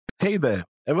Hey there,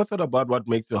 ever thought about what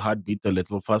makes your heart beat a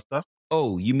little faster?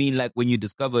 Oh, you mean like when you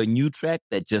discover a new track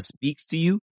that just speaks to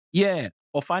you? Yeah,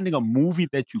 or finding a movie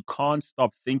that you can't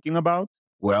stop thinking about?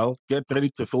 Well, get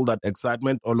ready to feel that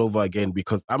excitement all over again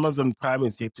because Amazon Prime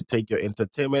is here to take your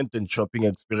entertainment and shopping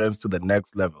experience to the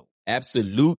next level.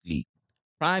 Absolutely.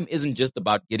 Prime isn't just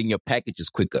about getting your packages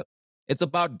quicker. It's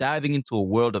about diving into a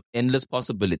world of endless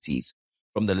possibilities,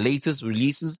 from the latest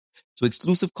releases to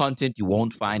exclusive content you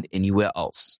won't find anywhere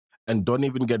else. And don't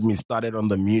even get me started on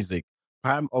the music.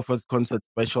 Prime offers concert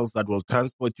specials that will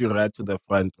transport you right to the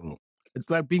front row. It's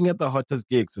like being at the hottest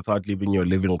gigs without leaving your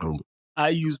living room. I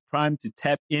use Prime to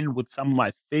tap in with some of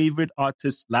my favorite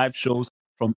artists' live shows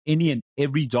from any and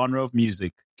every genre of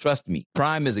music. Trust me,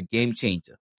 Prime is a game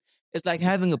changer. It's like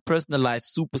having a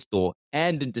personalized superstore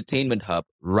and entertainment hub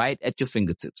right at your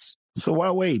fingertips. So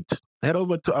why wait? Head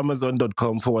over to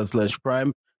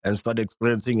amazon.com/prime and start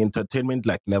experiencing entertainment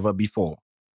like never before.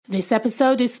 This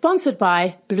episode is sponsored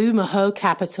by Blue Maho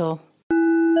Capital.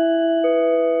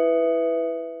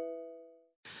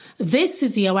 This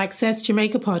is the OXS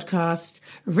Jamaica podcast,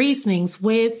 Reasonings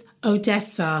with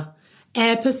Odessa.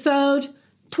 Episode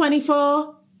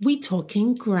 24, we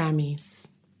talking Grammys.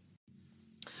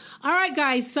 All right,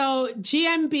 guys, so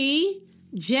JM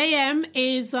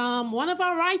is one of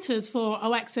our writers for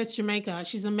OXS Jamaica.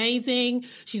 She's amazing.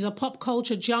 She's a pop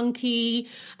culture junkie.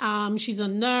 She's a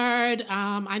nerd.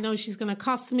 I know she's going to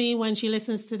cuss me when she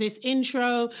listens to this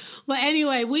intro. But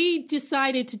anyway, we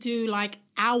decided to do like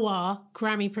our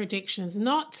Grammy predictions,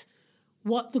 not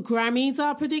what the Grammys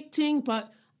are predicting,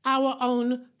 but our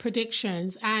own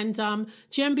predictions. And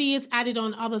GMB has added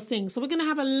on other things. So we're going to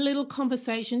have a little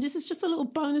conversation. This is just a little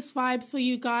bonus vibe for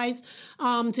you guys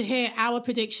to hear our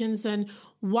predictions and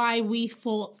why we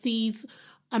thought these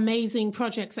amazing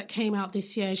projects that came out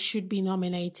this year should be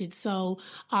nominated. So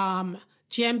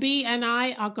GMB and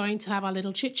I are going to have a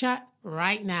little chit chat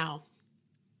right now.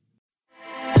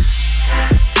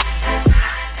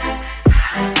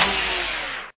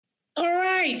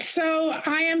 So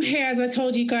I am here, as I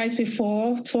told you guys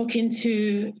before, talking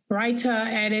to writer,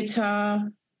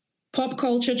 editor, pop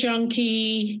culture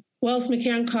junkie, Wells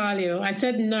McKeon-Carlio. I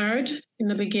said nerd in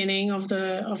the beginning of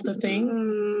the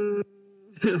thing.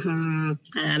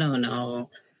 I don't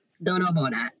know. Don't know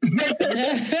about that.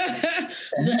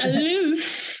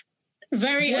 Aloof,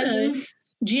 very aloof.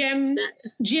 GMB,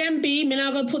 me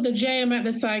not gonna put the JM at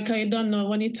the side because you don't know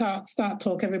when you start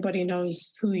talk, everybody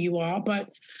knows who you are, but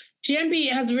GMB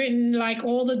has written like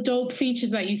all the dope features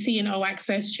that you see in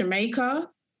OXS Jamaica.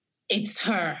 It's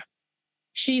her.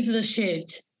 She's the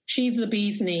shit. She's the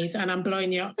bee's knees, and I'm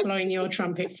blowing your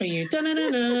trumpet for you.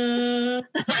 Da-na-na-na.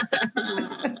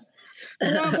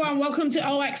 Welcome to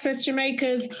OXS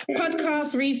Jamaica's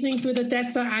podcast, Reasonings with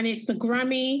Odessa, and it's the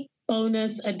Grammy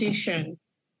bonus edition.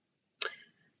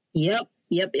 Yep.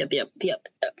 So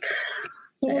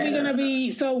what we're gonna be?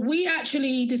 So we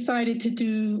actually decided to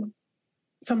do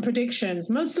some predictions.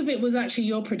 Most of it was actually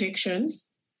your predictions.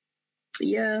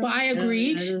 Yeah. But I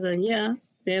agreed. Yeah,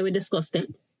 we discussed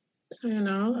it. You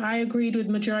know, I agreed with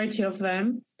majority of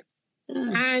them.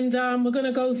 And we're going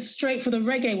to go straight for the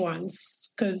reggae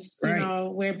ones because, you know,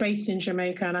 we're based in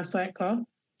Jamaica and Aseko.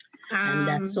 And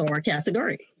that's our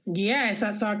category. Yes,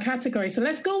 that's our category. So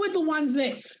let's go with the ones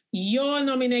that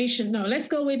let's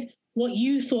go with what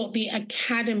you thought the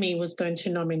Academy was going to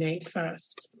nominate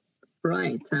first.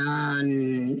 Right.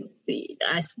 I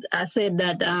said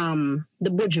that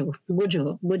the Buju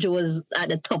was at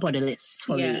the top of the list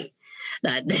for me.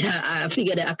 That I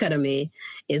figured the Academy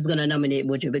is going to nominate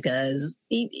Buju because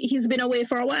he's been away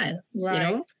for a while, right? You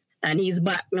know? And he's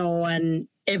back now, and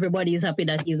everybody's happy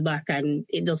that he's back, and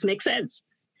it just makes sense.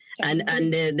 And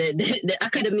the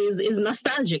Academy is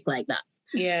nostalgic like that.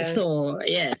 Yeah. So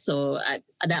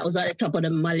that was at the top of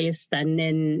my list, and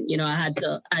then I had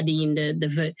to add in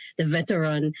the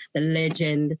veteran, the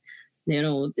legend,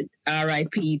 the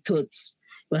R.I.P. Toots.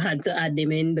 We had to add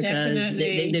them in because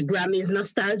the Grammy is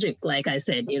nostalgic, like I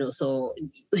said. So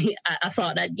I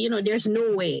thought that there's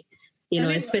no way.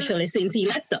 Especially since he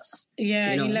left us.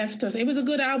 Yeah, he left us. It was a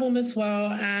good album as well.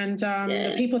 And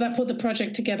the people that put the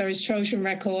project together is Trojan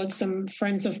Records, some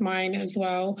friends of mine as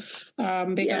well.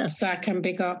 Big up Zach and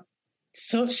big up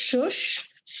Shush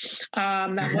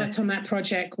that worked on that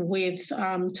project with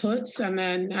Toots. And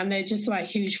they're just like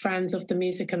huge fans of the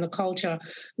music and the culture.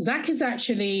 Zach is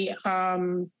actually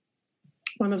one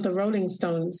of the Rolling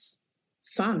Stones'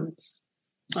 sons.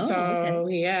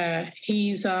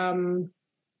 He's...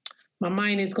 my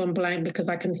mind is gone blank because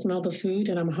I can smell the food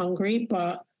and I'm hungry,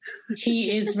 but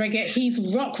he is reggae. He's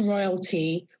rock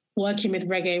royalty working with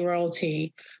reggae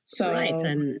royalty. So right,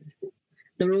 and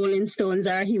the Rolling Stones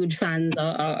are huge fans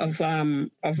of our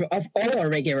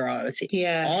reggae royalty.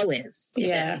 Yeah. Always.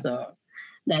 Yeah. So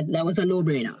that was a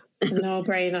no-brainer. No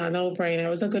brainer. It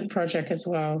was a good project as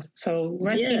well. So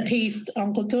rest in peace,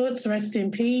 Uncle Toots. Rest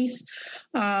in peace.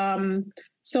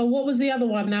 So what was the other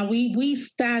one? Now we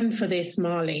stand for this,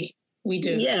 Marley. We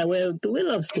do. Yeah, well, we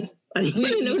love Skip. I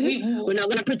mean, we're not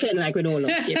going to pretend like we don't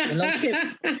love Skip. We love Skip,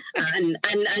 and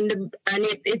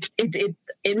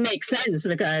it makes sense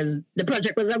because the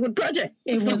project was a good project.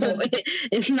 It's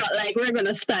not like we're going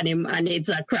to stand him and it's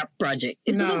a crap project.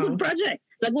 It's a good project.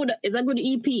 It's a good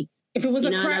EP. If it was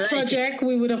a crap project,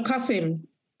 we would have cussed him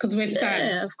because we're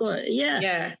stands. Yeah, of course.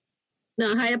 Yeah.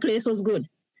 No, Higher Place was good.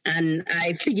 And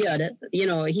I figured, we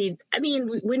know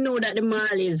that the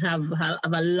Marleys have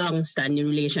a long-standing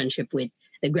relationship with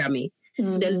the Grammy.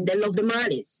 Mm-hmm. They love the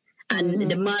Marleys. And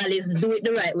the Marleys do it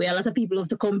the right way. A lot of people have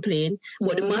to complain.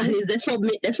 But the Marleys, they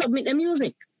submit the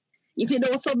music. If you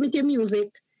don't submit your music,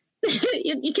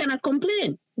 you cannot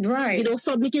complain. Right. You don't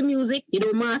submit your music, you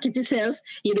don't market yourself,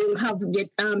 you don't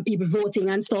get people voting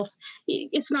and stuff.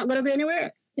 It's not going to go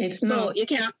anywhere. So you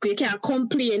can't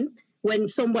complain when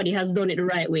somebody has done it the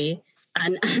right way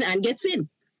and gets in,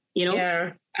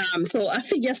 Yeah. So I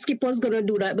figure Skip was gonna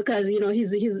do that because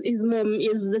his mom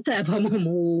is the type of mom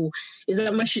who is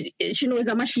a machine. She knows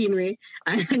a machinery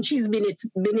and she's been in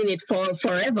it for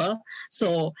forever.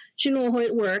 So she knows how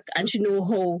it works and she knows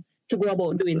how to go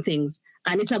about doing things.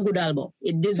 And it's a good album.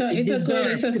 It's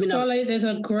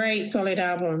a great solid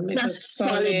album. It's a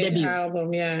solid debut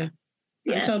album. Yeah.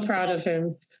 I'm so proud of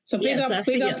him. So big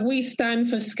up, we stand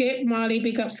for Skip Marley,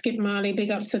 big up Skip Marley, big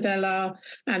up Sadella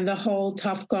and the whole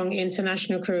Tough Gong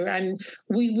International crew. And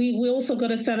we also got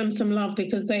to send them some love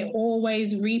because they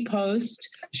always repost,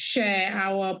 share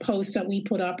our posts that we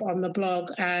put up on the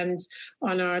blog and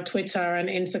on our Twitter and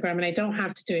Instagram. And they don't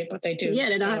have to do it, but they do. Yeah,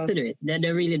 they don't have to do it.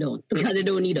 They really don't because they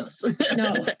don't need us.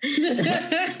 No.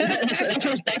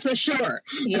 that's for sure.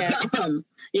 Yeah.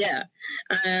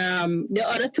 The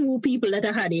other two people that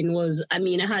I had in was, I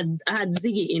had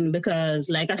Ziggy in because,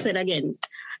 like I said again,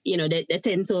 they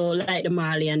tend to like the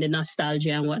Marley and the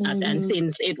nostalgia and whatnot. Mm-hmm. And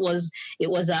since it was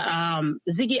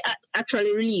Ziggy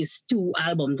actually released 2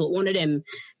 albums, but one of them,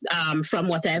 from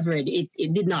what I've read,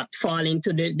 it did not fall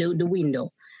into the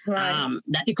window. Right.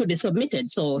 That it could be submitted.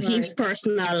 So his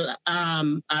personal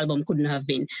album couldn't have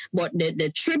been. But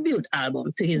the tribute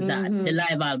album to his dad, the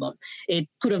live album, it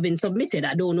could have been submitted.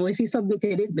 I don't know if he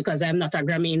submitted it because I'm not a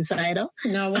Grammy insider.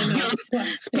 No,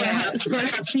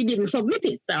 perhaps he didn't submit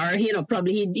it. Or,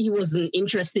 probably he wasn't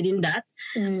interested in that.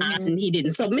 And he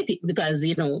didn't submit it because,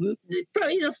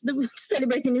 probably just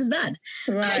celebrating his dad.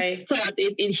 Right. I thought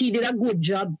he did a good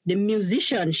job. The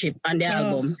musicianship on the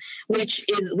album, which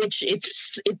it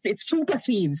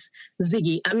supersedes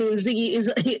Ziggy. I mean, Ziggy is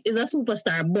a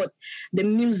superstar, but the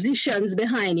musicians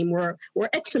behind him were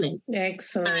excellent.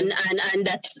 Excellent. And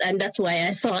that's why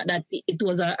I thought that it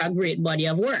was a great body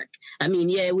of work. I mean,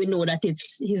 yeah, we know that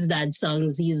it's his dad's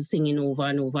songs he's singing over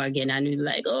and over again, and we're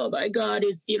like, oh my God,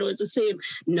 it's the same.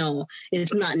 No,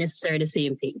 it's not necessarily the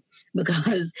same thing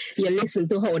because you listen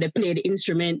to how they play the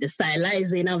instrument, the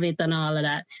stylizing of it, and all of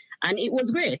that. And it was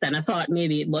great. And I thought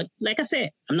maybe, but like I said,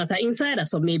 I'm not an insider,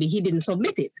 so maybe he didn't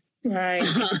submit it. Right.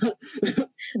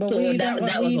 But so that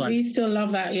was one. We still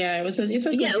love that. Yeah, it's a good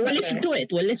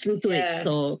project. We'll listen to it.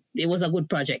 So it was a good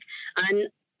project. And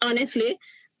honestly,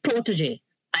 Protégé,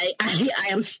 I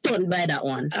am stunned by that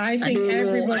one. I think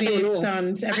everybody is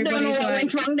stunned. I don't know what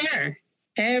went wrong there.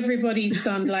 Everybody's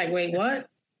stunned. Like, wait, what?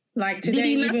 Like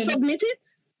today, did he not submit it?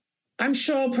 I'm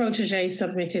sure Protégé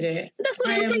submitted it. That's what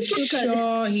I am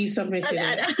sure he submitted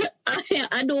it.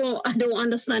 I don't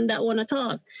understand that one at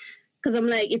all. Because I'm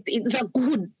like, it's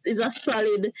a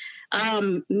solid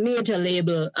major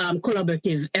label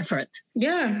collaborative effort.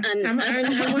 Yeah. And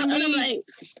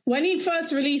when he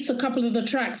first released a couple of the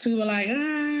tracks, we were like,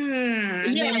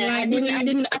 I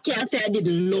can't say I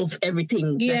didn't love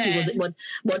everything that he was,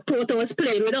 but Porto was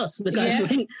playing with us because when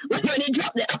he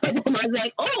dropped the album, I was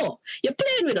like, oh, you're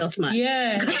playing with us, man.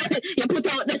 Yeah. you put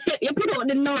out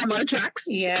the normal tracks.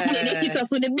 Yeah. And then you hit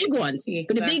us with the big ones. Exactly.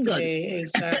 With the big guns.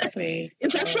 Exactly.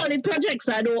 It's a solid project,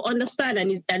 so I don't understand.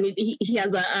 And he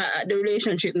has the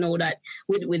relationship now that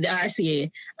with the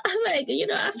RCA. I was like,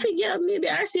 I figure maybe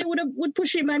RCA would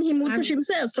push him and him would push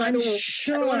himself. So I'm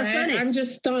I'm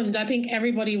just stunned. I think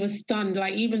everybody was stunned.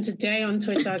 Like even today on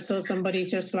Twitter, I saw somebody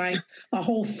just like a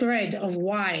whole thread of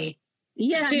why.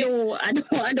 Yeah, I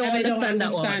don't understand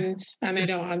that one. And I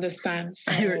don't understand.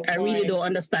 So I really don't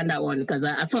understand that one because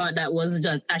I thought that was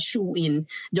just a shoe in,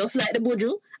 just like the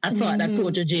Buju. I thought that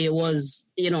Protégé was,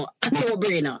 a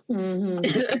no-brainer.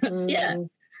 Mm-hmm. Yeah.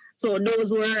 So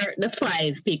those were the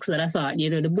 5 picks that I thought, the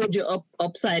Buju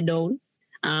Upside Down,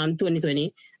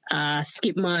 2020,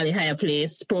 Skip Marley, Higher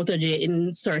Place, Protege,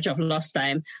 In Search of Lost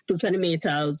Time, Two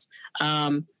Centimeters,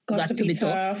 Got to Be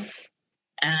Tough,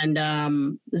 and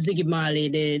Ziggy Marley,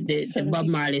 the Bob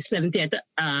Marley 70th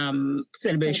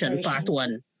celebration Part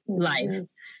 1 live.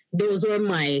 Those were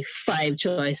my 5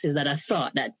 choices that I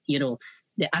thought that,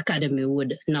 the Academy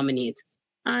would nominate.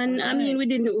 And I mean, we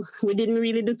didn't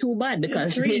really do too bad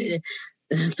because three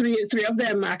of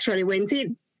them actually went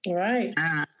in. Right.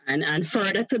 And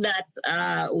further to that,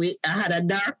 I had a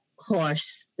dark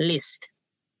horse list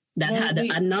that had a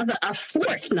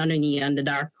 4th nominee on the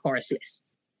dark horse list.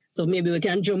 So maybe we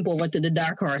can jump over to the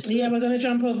dark horse. Yeah, we're going to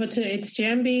jump over to it's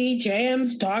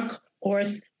JM's dark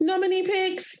horse nominee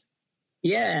picks.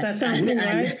 Yeah. That sounds good,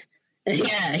 right?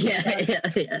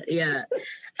 Yeah.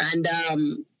 And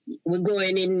we're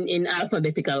going in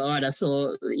alphabetical order,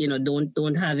 so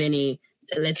don't have any.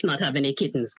 Let's not have any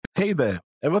kittens. Hey there,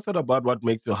 ever thought about what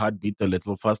makes your heart beat a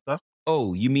little faster?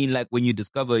 Oh, you mean like when you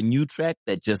discover a new track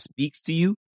that just speaks to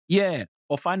you? Yeah,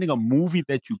 or finding a movie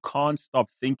that you can't stop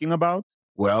thinking about.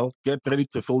 Well, get ready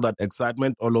to feel that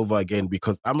excitement all over again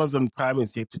because Amazon Prime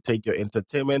is here to take your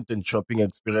entertainment and shopping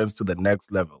experience to the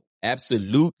next level.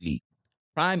 Absolutely.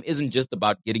 Prime isn't just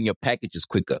about getting your packages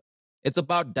quicker. It's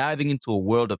about diving into a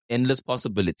world of endless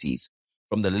possibilities,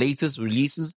 from the latest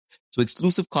releases to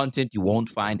exclusive content you won't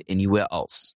find anywhere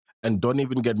else. And don't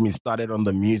even get me started on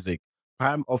the music.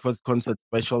 Prime offers concert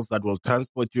specials that will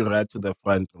transport you right to the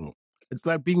front row. It's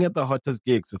like being at the hottest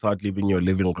gigs without leaving your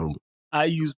living room. I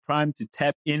use Prime to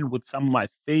tap in with some of my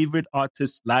favorite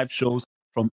artists' live shows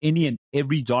from any and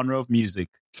every genre of music.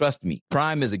 Trust me,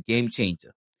 Prime is a game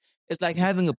changer. It's like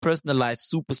having a personalized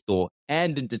superstore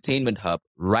and entertainment hub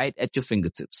right at your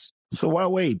fingertips. So why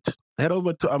wait? Head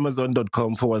over to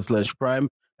amazon.com/Prime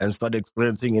and start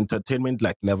experiencing entertainment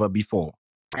like never before.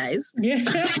 Guys. Yeah.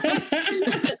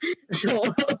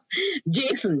 So,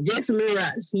 Jason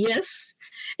Mraz, yes,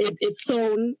 it's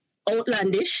so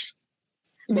outlandish.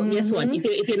 But guess what?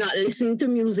 If you're not listening to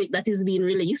music that is being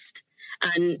released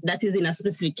and that is in a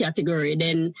specific category,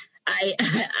 then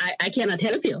I cannot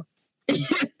help you.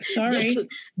 Sorry.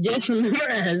 Jason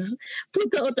Mraz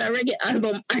put out a reggae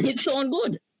album and it sounds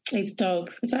good. It's dope.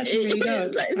 It's actually really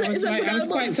dope. I was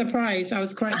quite surprised. I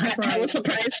was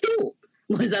surprised too.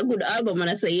 It was a good album, and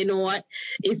I say, you know what?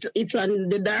 It's on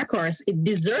the dark horse. It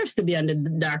deserves to be on the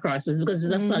dark horses because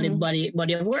it's a solid body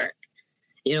of work,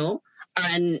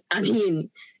 And I mean,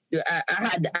 I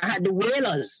had the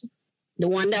Wailers, the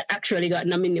one that actually got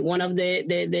nominated. One of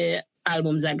the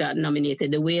albums that got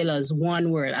nominated, the Wailers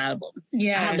One World album.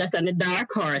 Yeah, I have that on the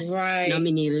dark horse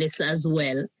nominee list as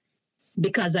well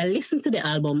because I listened to the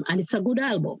album and it's a good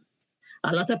album.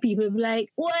 A lot of people be like,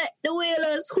 "What? The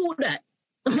Wailers? Who that?"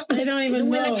 They don't even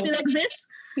know. It still exists,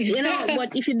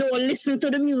 But if you don't listen to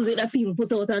the music that people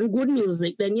put out on good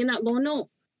music, then you're not gonna know.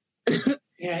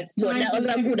 Yeah, but that was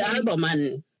a good album,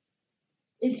 and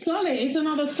it's solid. It's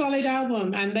another solid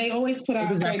album, and they always put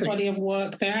out a great body of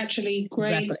work. They're actually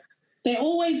great. Exactly. They're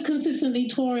always consistently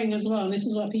touring as well. And this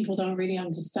is what people don't really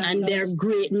understand. And they're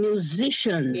great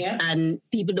musicians, and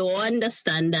people don't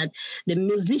understand that the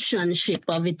musicianship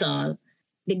of it all.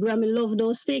 The Grammy love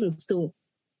those things too.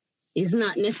 It's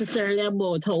not necessarily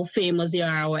about how famous you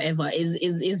are or whatever.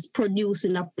 Is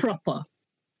producing a proper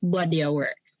body of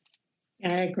work.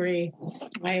 I agree.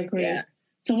 Yeah.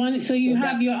 So you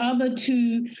have your other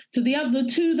two. So the other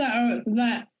two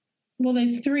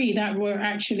there's 3 that were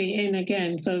actually in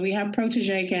again. So we have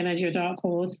Protege again as your dark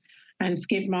horse, and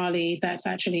Skip Marley that's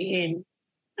actually in,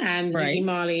 and Ziggy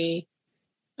Marley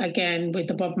again with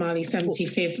the Bob Marley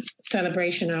 75th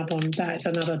celebration album. That's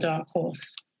another dark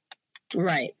horse.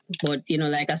 Right. But,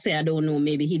 like I say, I don't know,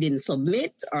 maybe he didn't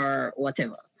submit or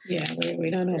whatever. Yeah,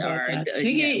 we don't know about that.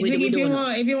 Ziggy,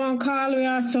 if you want to call, we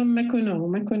have some make we know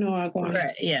I go on.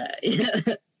 Right, yeah.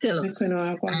 Tell us.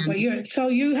 But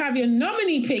you have your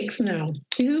nominee picks now.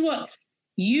 This is what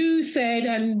you said,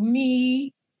 and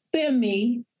me,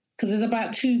 because there's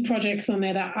about 2 projects on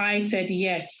there that I said,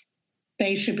 yes,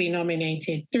 they should be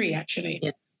nominated. 3, actually.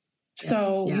 Yeah.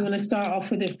 So you want to start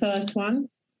off with the first one?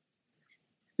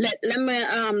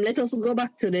 Let us go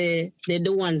back to the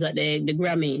ones that the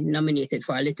Grammy nominated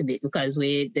for a little bit, because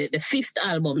the 5th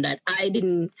album that I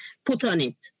didn't put on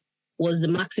it was the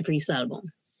Maxi Priest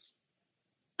album.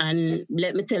 And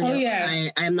let me tell you,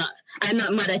 I'm not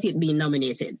mad at it being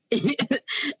nominated.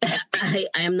 I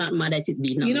am not mad at it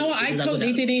being nominated. You know what? I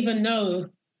totally didn't even know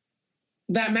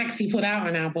that Maxi put out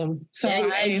an album. So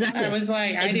I was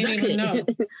like, I didn't even know.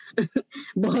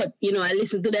 But, I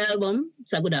listened to the album.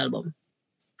 It's a good album.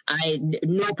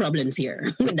 no problems here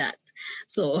with that.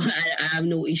 So I have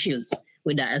no issues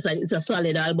with that. It's a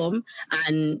solid album,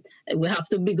 and we have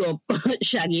to big up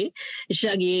Shaggy.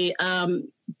 Shaggy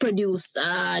produced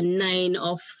about 9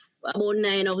 of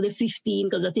the 15,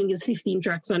 because I think it's 15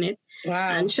 tracks on it. Wow.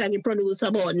 And Shaggy produced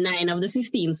about 9 of the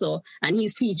 15. So, and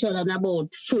he's featured on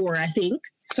about 4, I think.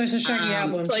 So it's a Shaggy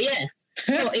album. So yeah.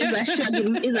 So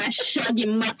it's a Shaggy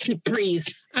Maxi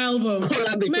Priest album.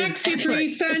 Maxi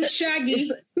Priest and Shaggy.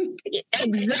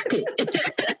 Exactly.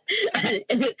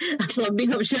 So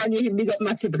big up Shaggy, big up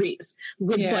Maxi Priest.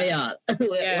 Good for y'all.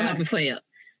 We're happy for you.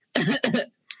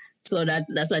 So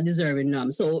that's a deserving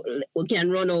nom. So we can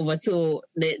run over to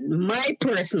my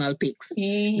personal picks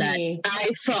that I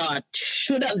thought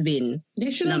should have been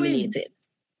nominated.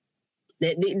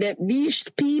 These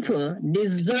people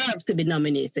deserve to be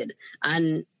nominated.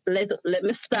 And let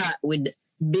me start with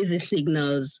Busy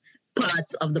Signal's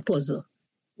Parts of the Puzzle.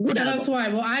 Good album. That's why.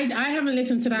 Well, I haven't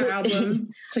listened to that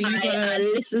album, so you gotta... I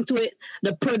listened to it.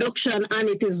 The production on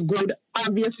it is good.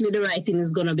 Obviously, the writing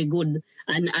is gonna be good,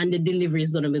 and the delivery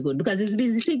is gonna be good because it's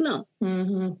Busy Signal.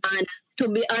 Mm-hmm. And to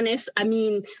be honest, I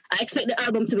mean, I expect the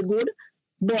album to be good,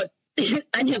 but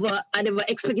I never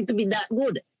expect it to be that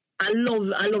good. I love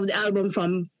the album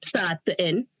from start to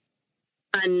end,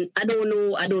 and I don't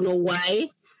know why.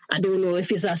 I don't know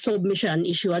if it's a submission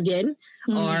issue again,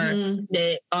 or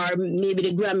maybe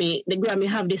the Grammy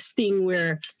have this thing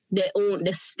where they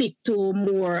stick to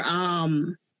more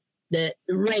the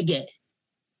reggae,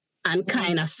 and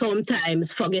kind of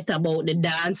sometimes forget about the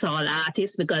dancehall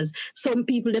artists, because some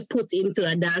people they put into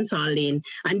a dancehall lane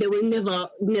and they will never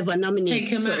nominate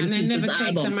take them out, and they never take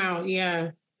album. them out.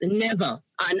 Yeah. Never.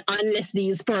 And unless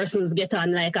these persons get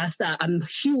on like a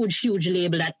huge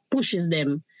label that pushes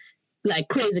them, like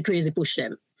crazy push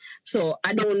them. So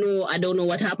I don't know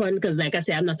what happened, because like I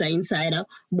say, I'm not an insider,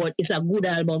 but it's a good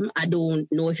album. I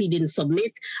don't know if he didn't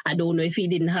submit. I don't know if he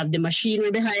didn't have the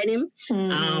machinery behind him.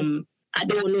 I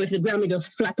don't know if the Grammy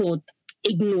just flat out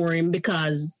ignore him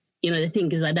because, they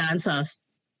think he's a dancer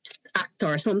actor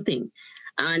or something.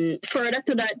 And further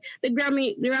to that, the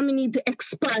Grammy need to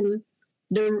expand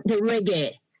the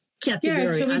reggae category. Yeah,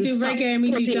 so we do reggae and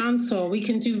we do dancehall. We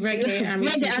can do reggae and we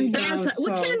can do dancehall.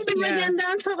 We can do reggae and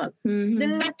dancehall. The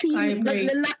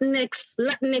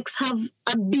Latinx have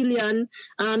a billion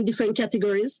different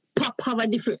categories. Pop have a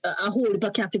whole heap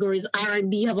of categories.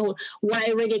 R&B have why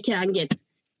reggae can't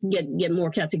get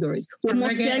more categories.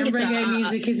 Reggae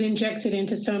music is injected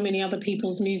into so many other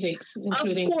people's musics,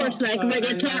 including of course, pop, like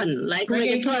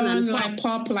reggaeton, and like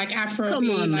pop, like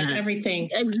Afrobeat, like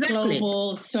everything. Exactly.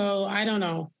 Global. So I don't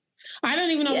know. I don't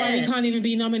even know why we can't even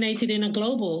be nominated in a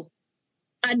global.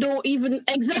 I don't even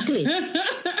exactly.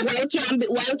 Why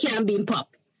can't be in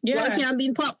pop? Yeah. Why can't be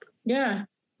in pop? Yeah.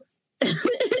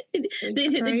 The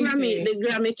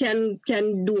Grammy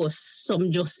can do us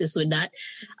some justice with that.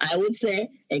 I would say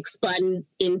expand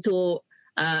into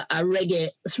a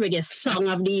reggae song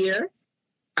of the year,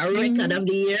 a record of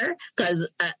the year, because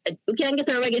we can't get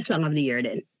a reggae song of the year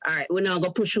then. All right, we're now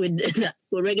going to push with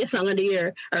reggae song of the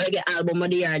year, a reggae album of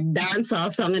the year, a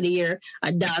dancehall song of the year,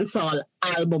 a dancehall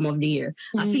album of the year.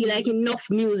 I feel like enough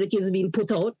music is being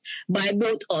put out by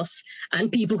both us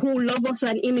and people who love us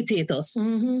and imitate us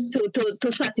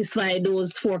to satisfy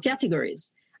those 4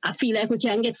 categories. I feel like we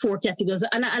can get 4 categories,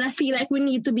 and I feel like we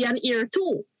need to be an ear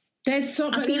too. There's so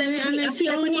I feel like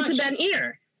we need to be an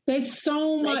ear. There's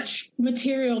so much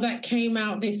material that came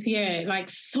out this year. Like,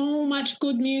 so much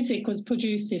good music was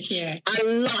produced this year. A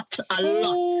lot.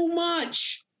 So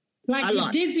much. Like, you're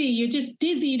dizzy. You're just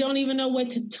dizzy. You don't even know where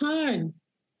to turn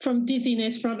from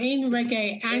dizziness, from in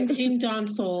reggae and in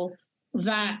dancehall.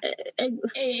 That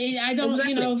I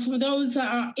don't, for those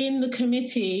that are in the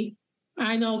committee,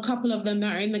 I know a couple of them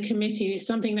that are in the committee. It's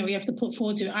something that we have to put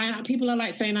forward to. People are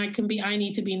like saying I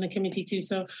need to be in the committee too.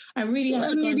 So I really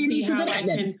have to go and see how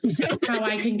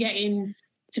I can get in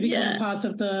to become part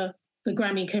of the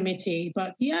Grammy committee.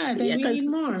 But we need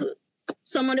more.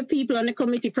 Some of the people on the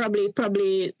committee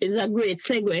probably is a great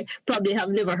segue. Probably have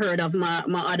never heard of my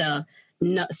other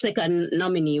second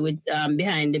nominee with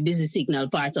behind the Busy Signal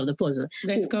Parts of the Puzzle.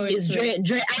 Let's go into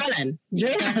Dre Allen.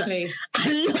 Exactly.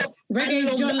 I love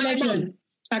Reggae's John Legend.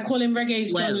 I call him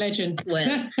Reggae's John Legend.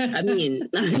 Well, I mean,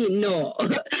 no,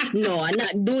 I'm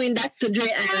not doing that to Dre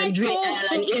Allen. Dre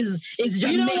Allen is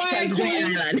Jamaica's Dre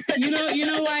Allen. You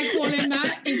know why I call him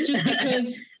that? It's just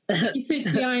because he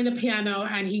sits behind the piano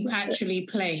and he actually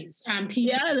plays. And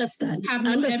people I understand. have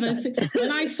not ever seen.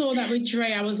 When I saw that with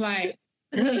Dre, I was like,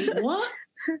 wait, what?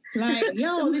 Like,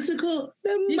 yo, this little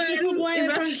boy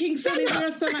from Kingston is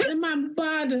your son. Like, the man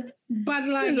bad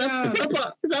like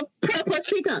He's a proper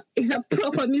singer. He's a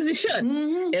proper musician.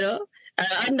 Mm-hmm. You know,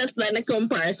 I understand the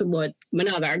comparison, but I'm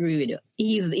not gonna agree with you.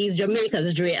 He's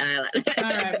Jamaica's Dre Island. All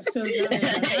right, so he knows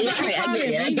that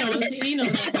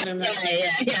kind of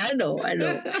yeah, I know.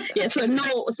 Yeah, so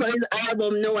his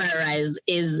album No I Rise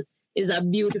is a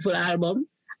beautiful album.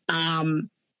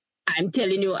 I'm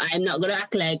telling you, I'm not gonna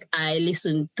act like I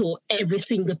listen to every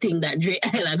single thing that Dre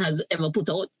Island has ever put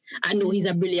out. I know he's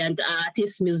a brilliant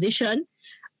artist, musician,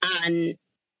 and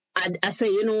I say,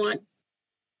 you know what?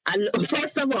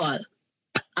 First of all,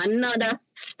 another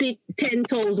stick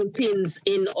 10,000 pins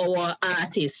in our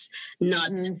artists,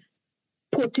 not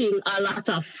putting a lot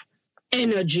of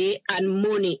energy and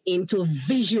money into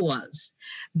visuals.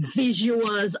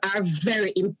 Visuals are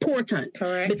very important.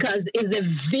 Correct. Because it's the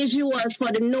visuals for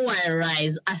the No I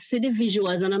Rise. I see the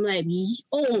visuals and I'm like,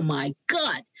 oh my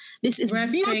God, this is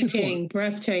breathtaking.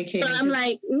 So I'm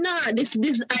like, nah, I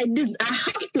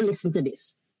have to listen to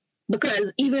this.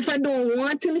 Because even if I don't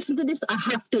want to listen to this, I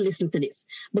have to listen to this.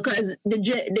 Because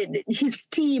his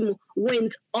team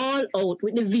went all out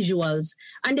with the visuals.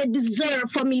 And they deserve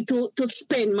for me to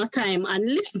spend my time and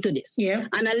listen to this. Yeah.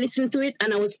 And I listened to it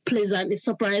and I was pleasantly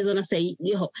surprised. And I say,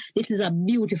 this is a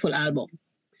beautiful album.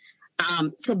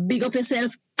 So big up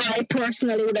yourself. I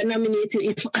personally would have nominated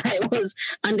you if I was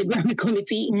on the Grammy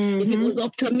committee. Mm-hmm. If it was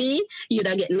up to me, you'd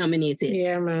have get nominated.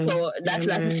 Yeah, man. So that's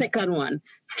the second one.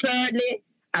 Thirdly,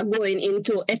 I'm going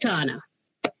into Etana.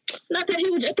 Not a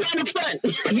huge Etana fan.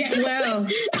 Yeah, well,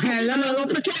 hello. Not gonna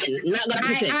pretend.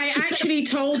 I actually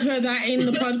told her that in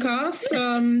the podcast.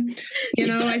 I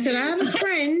said, I have a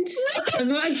friend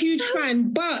who's not a huge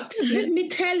fan, but let me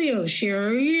tell you, she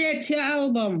rated your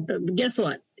album. Guess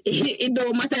what? It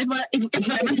don't matter if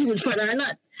I'm a huge fan or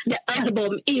not. The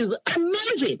album is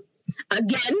amazing.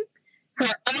 Again,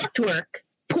 her artwork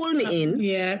pulled me in.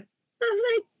 Yeah. I was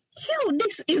like,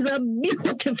 this is a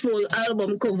beautiful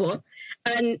album cover.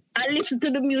 And I listen to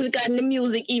the music and the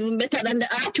music even better than the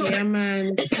artwork. Yeah,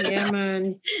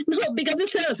 man. No, big up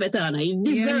yourself, Etana. You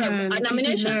deserve a nomination.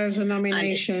 He deserves a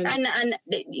nomination. And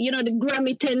the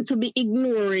Grammy tend to be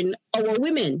ignoring our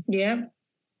women. Yeah.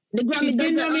 The Grammy She's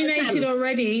been nominated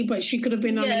already, but she could have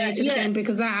been nominated again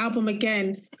because that album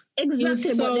again. Exactly. It was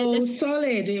so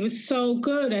solid. It was so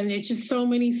good. And it's just so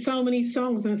many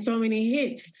songs and so many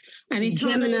hits. And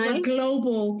Etana is a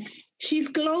global. She's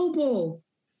global.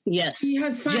 Yes. She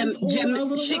has fans all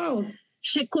over the world.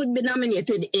 She could be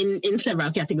nominated in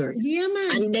several categories. Yeah,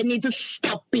 man. And they need to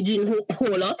stop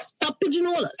pigeonhole us.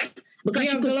 Because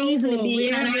she could easily be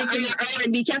in an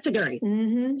R&B category.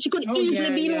 Mm-hmm. She could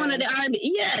easily be in one of the R&B.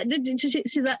 Yeah,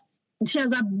 she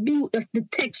has the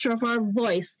texture of her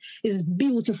voice is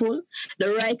beautiful.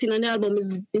 The writing on the album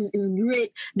is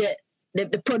great.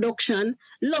 The production.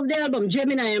 Love the album.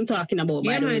 Gemini I'm talking about,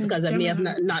 by the way, because I may have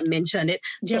not mentioned it.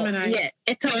 Gemini. So,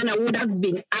 Etana would have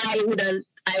been, I would have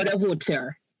voted for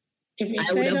her.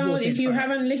 If you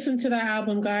haven't listened to that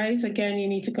album, guys, again, you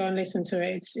need to go and listen to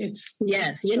it.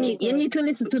 You need to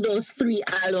listen to those 3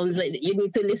 albums. You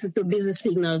need to listen to Busy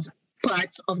Signals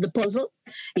parts of the puzzle.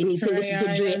 You need to listen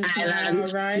to Dre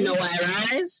Island's No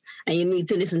I Rise, and you need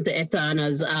to listen to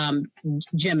Etana's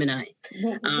Gemini.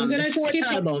 We're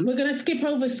gonna skip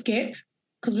over Skip.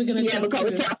 Because we're going to because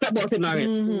we talked about him already.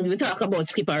 Mm-hmm. We talked about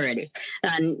Skip already.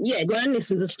 And go and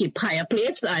listen to Skip Higher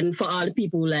Place. And for all the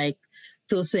people like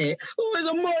to say, it's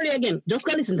a Morley again, just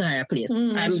go listen to Higher Place.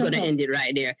 I'm going to end it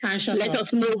right there. Let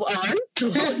us move on to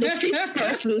the 5th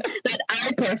person that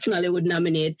I personally would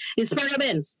nominate is Spragga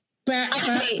Benz. Yep.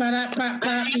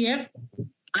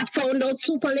 I found out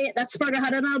super late that Spragga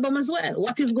had an album as well.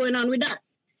 What is going on with that?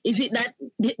 Is it that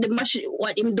the machine?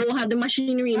 What, him don't have the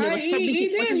machinery? He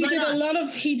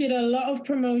did a lot of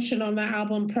promotion on that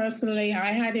album. Personally, I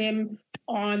had him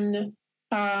on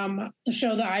the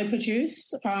show that I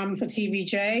produce for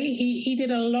TVJ. He did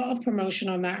a lot of promotion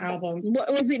on that album.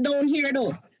 What was it down here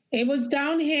though? It was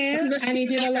down here, and he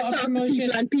did a lot of promotion.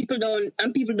 People don't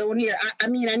hear. I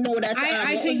mean, I know that.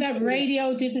 I think that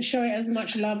radio didn't show it as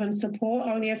much love and support.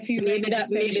 Only a few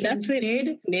stations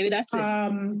did. Maybe that's it.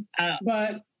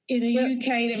 But in the UK,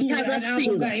 there was an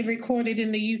album that he recorded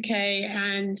in the UK,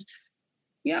 and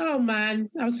man,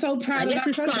 I was so proud of that.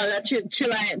 It's called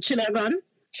Chillagun.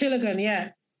 Chillagun,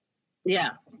 yeah. Yeah.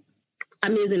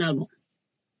 Amazing album.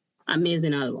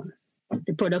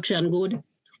 The production good.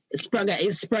 Spragga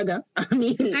is Spragga. I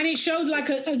mean, and it showed like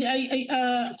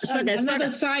another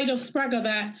side of Spragga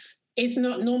that is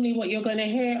not normally what you're going to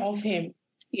hear of him.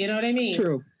 You know what I mean?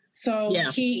 True. So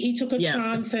he took a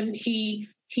chance and he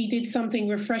he did something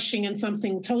refreshing and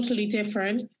something totally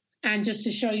different. And just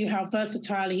to show you how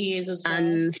versatile he is as well.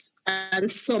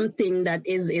 And something that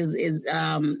is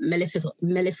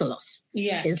mellifluous.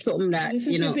 Yes. Is something that, this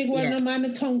is a big one. No man,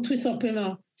 the tongue twist up,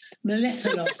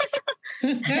 mellifluous.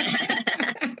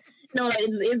 No,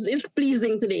 it's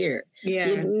pleasing to the ear. Yeah.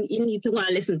 You need to want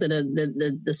to listen to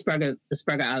the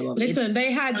Spragga album. Listen,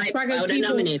 they had Spragga's people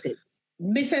nominated.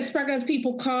 Mrs. Spragga's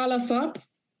people call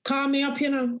me up,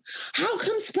 How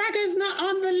come Spragga's not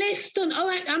on the list? And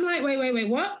I'm like, wait,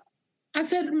 what? I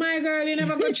said, my girl, you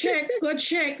never go check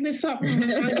this up. I'm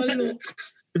gonna look.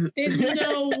 There's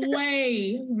no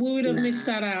way we would have missed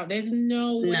that out. There's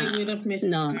no way we would have missed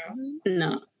that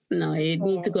out. No, you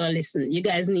need to go and listen. You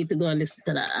guys need to go and listen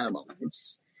to that album.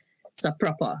 It's a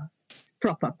proper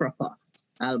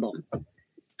album.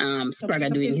 Spragga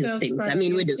doing his things. Spragga, I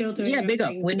mean, we do. Yeah, big up.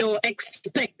 thing. We don't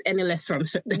expect any less from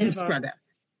Spragga.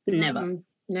 Never.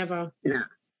 Never. Nah.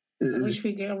 I wish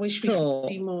we could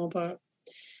see more, but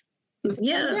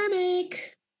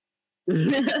pandemic.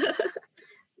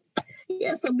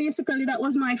 Yeah, so basically that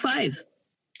was my 5.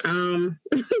 The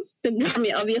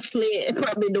Grammy obviously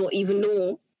probably don't even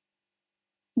know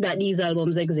that these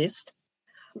albums exist.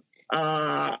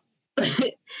 But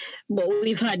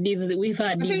we've had these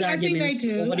arguments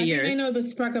over the years. I know the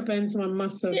Spragga Benz one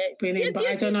must have been in, but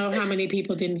I don't know how many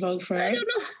people didn't vote for it.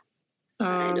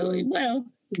 I don't know.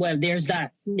 Well, there's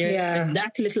that. There's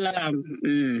that little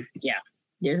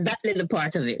there's that little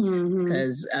part of it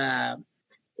because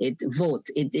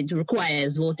it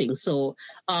requires voting. So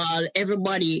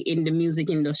everybody in the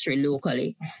music industry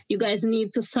locally, you guys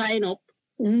need to sign up.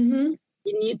 Mm-hmm.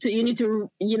 You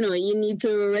need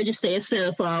to register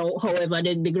yourself or however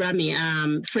the Grammy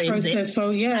frames it.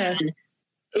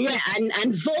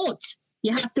 And vote.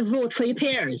 You have to vote for your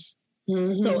peers.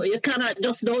 Mm-hmm. So you cannot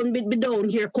just don't be down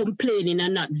here complaining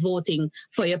and not voting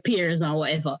for your peers or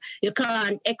whatever. You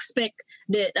can't expect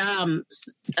that.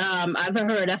 I've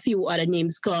heard a few other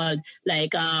names called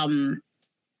like or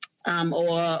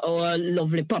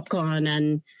Lovely Popcorn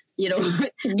and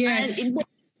yes.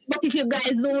 But if you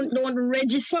guys don't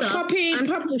register, Puppy, I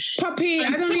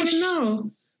don't even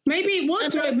know. Maybe it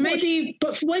was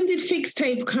but when did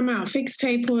Fixtape come out?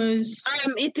 Fixtape was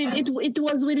it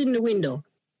was within the window.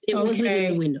 It was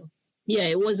within the window. Yeah,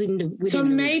 it was in the. So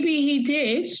maybe he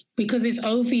did because it's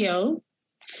OVO.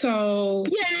 So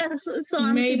so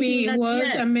maybe it was,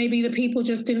 and maybe the people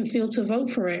just didn't feel to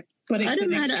vote for it. But it's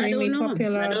extremely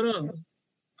popular. I don't know.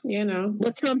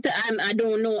 But sometimes I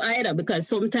don't know either because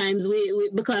sometimes we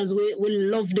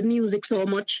love the music so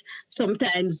much.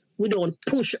 Sometimes we don't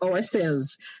push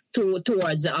ourselves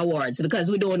towards the awards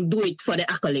because we don't do it for the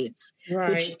accolades.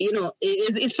 Right. Which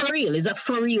it's for real. It's a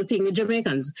for real thing with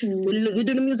Jamaicans. We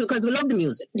do the music because we love the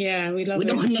music. Yeah, we love it.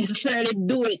 We don't necessarily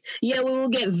do it. Yeah, we will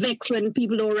get vexed when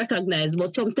people don't recognize,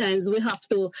 but sometimes we have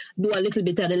to do a little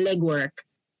bit of the legwork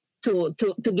to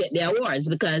get the awards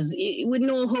because we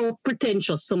know how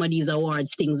pretentious some of these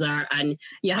awards things are and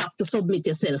you have to submit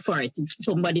yourself for it. It's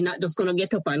somebody not just going to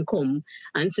get up and come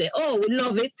and say, oh, we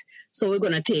love it, so we're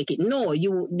going to take it. No, they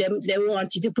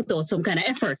want you to put out some kind of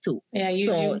effort too. Yeah,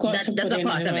 you've got to put in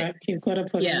the work. You've got to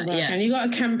put in the work. And you got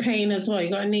a campaign as well.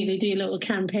 You got to neatly do a little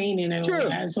campaigning and all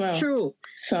that as well. True.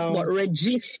 So, but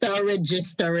register.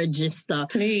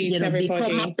 Please, everybody.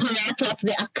 Become a part of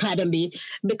the academy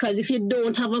because if you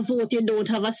don't have a vote, you don't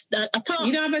have a talk.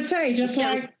 You don't have a say, just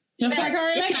like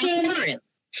our elections.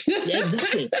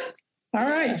 Exactly. All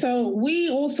right, so we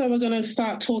also are going to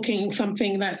start talking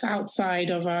something that's outside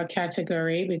of our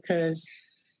category because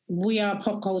we are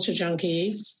pop culture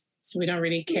junkies, so we don't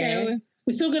really care. Yeah,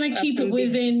 we're still going to keep it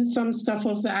within some stuff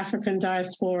of the African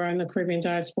diaspora and the Caribbean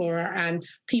diaspora and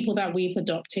people that we've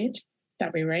adopted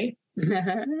that we rate.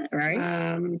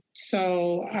 Right.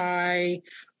 So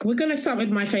we're going to start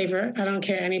with my favorite. I don't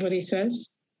care anybody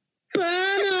says.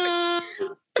 Burna.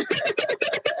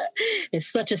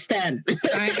 It's such a stan.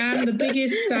 I am the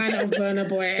biggest stan of Burna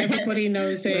Boy. Everybody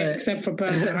knows it except for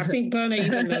Burna. I think Burna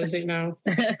even knows it now.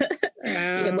 But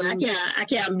I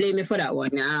can't blame you for that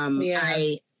one.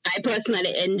 I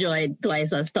personally enjoyed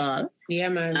Twice as Tall. Yeah,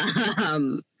 man. I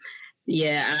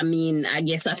mean, I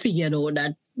guess I figured out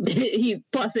that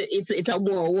it's a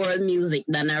more world music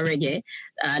than a reggae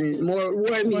and more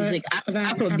world music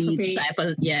Afrobeat type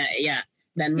of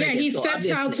than reggae. He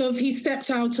stepped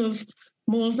out of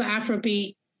more of the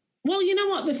Afrobeat. Well, you know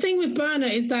what? The thing with Burna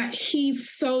is that he's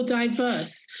so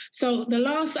diverse. So the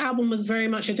last album was very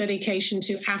much a dedication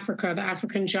to Africa, the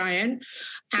African giant.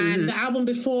 And the album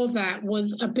before that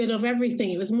was a bit of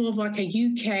everything. It was more of like a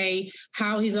UK,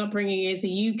 how his upbringing is,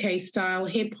 a UK style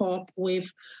hip hop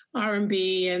with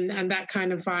R&B and that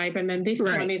kind of vibe. And then this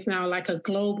one is now like a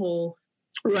global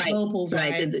vibe.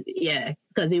 Right.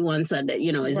 Because he wants that,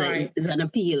 is an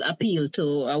appeal to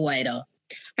a wider.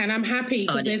 And I'm happy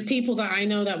because there's people that I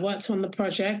know that worked on the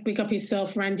project. Big up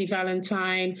yourself, Randy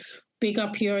Valentine. Big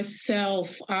up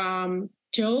yourself,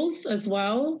 Jules, as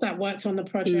well, that worked on the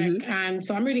project. And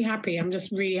so I'm really happy. I'm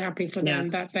just really happy for them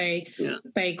that they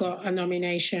got a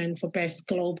nomination for Best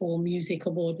Global Music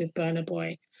Award with Burna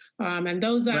Boy. And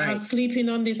those that are sleeping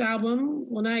on this album,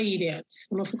 well, not idiots.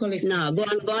 I'm not going to listen. No, go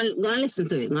on, listen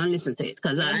to it. Go on, listen to it.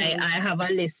 Because I have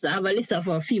a list. I have a list of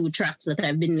a few tracks that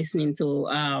I've been listening to,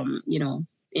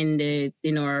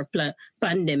 in our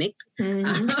pandemic.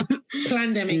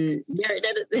 Pandemic.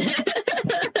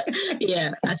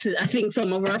 Yeah, I think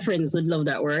some of our friends would love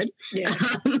that word. Yeah.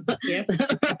 Yep.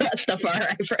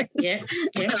 Rastafari friends. Yeah.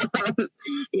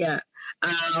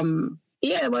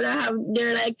 But there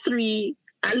are like 3.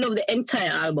 I love the entire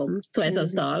album, Twice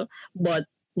as Tall, but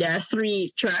there are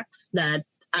 3 tracks that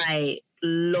I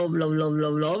love.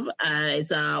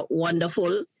 It's a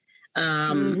wonderful.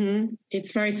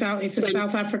 It's very it's a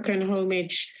South African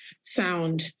homage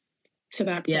sound to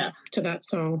that to that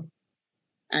song.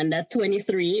 And that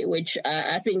 23, which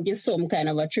I think is some kind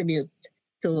of a tribute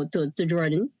to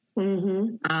Jordan.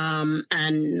 And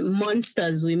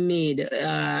Monsters we made.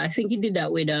 I think he did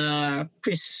that with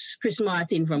Chris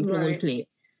Martin from Coldplay.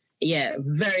 Yeah,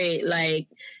 very like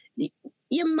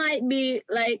you might be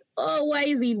like, oh, why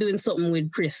is he doing something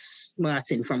with Chris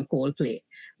Martin from Coldplay?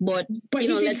 But he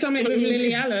did something with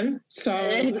Lily Allen, so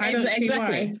I don't see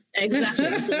why.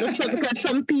 Exactly. So because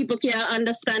some people can't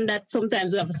understand that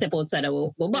sometimes we have to step outside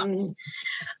our box.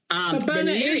 But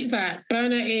Burna is that.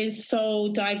 Burna is so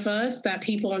diverse that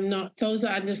people are not, those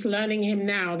that are just learning him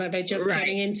now, that they're just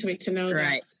getting into it to know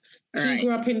that. He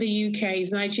grew up in the UK,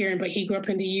 he's Nigerian, but he grew up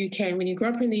in the UK. And when you grew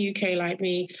up in the UK like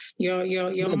me, your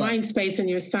mind space and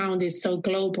your sound is so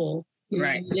global. You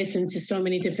listen to so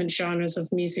many different genres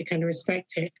of music and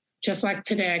respect it. Just like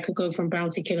today, I could go from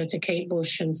Bounty Killer to Kate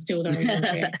Bush and still don't know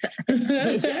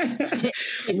it.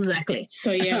 Exactly.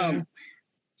 So, yeah.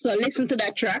 So listen to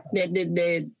that track,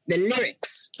 the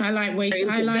lyrics. I like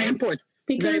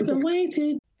because the way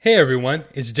to... Hey everyone,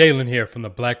 it's Jalen here from the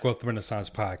Black Wealth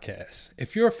Renaissance Podcast.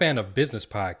 If you're a fan of business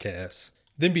podcasts,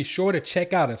 then be sure to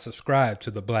check out and subscribe to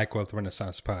the Black Wealth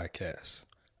Renaissance Podcast,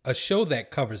 a show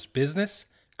that covers business,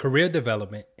 career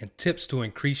development, and tips to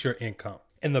increase your income.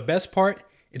 And the best part,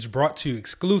 it's brought to you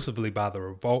exclusively by the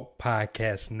Revolt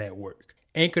Podcast Network,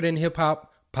 anchored in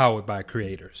hip-hop, powered by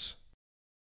creators.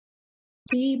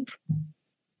 Deep.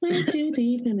 Way too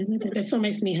deep. That song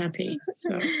makes me happy.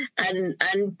 So and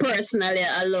personally,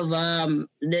 I love the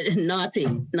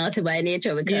Naughty by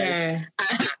Nature, because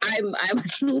I'm a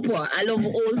super. I love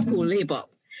old school hip hop.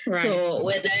 Right. So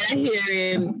when I hear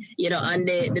him, on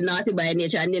the Naughty by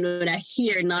Nature, and then when I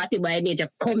hear Naughty by Nature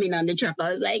coming on the track,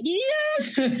 I was like,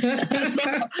 yes. So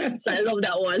I love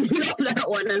that one. Love that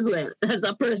one as well. That's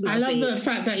a personal. I love favorite. the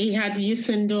fact that he had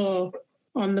Yusindor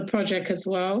on the project as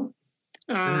well.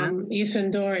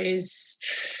 Yusindor is,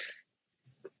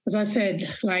 as I said,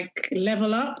 like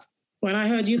level up. When I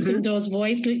heard Yusindor's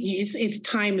voice, it's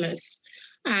timeless.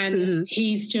 And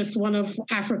he's just one of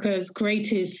Africa's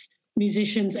greatest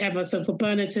musicians ever. So for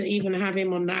Burna to even have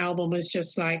him on the album was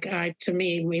just like, to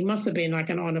me, it must have been like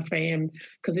an honor for him,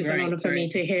 because it's an honor for me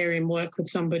to hear him work with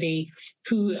somebody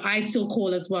who I still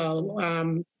call as well.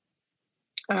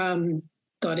 My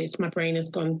brain has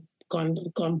gone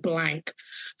blank.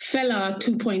 Fella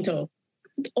 2.0.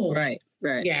 Oh, right.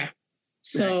 Yeah.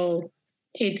 So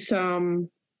it's man.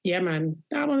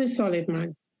 That one is solid,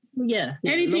 man. Yeah.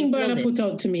 Anything Burna put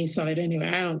out to me is solid anyway.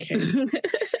 I don't care.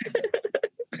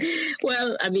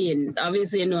 Well, I mean,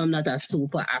 obviously, I'm not a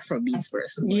super Afrobeats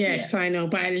person. Yes, I know,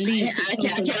 but at least I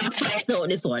can't fight out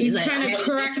this one. He's kind of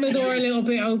cracked the door a little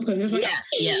bit open. It's like,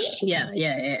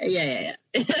 yeah.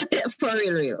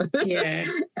 For real. Yeah.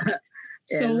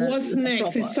 So what's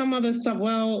next? It's some other stuff.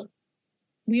 Well,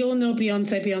 we all know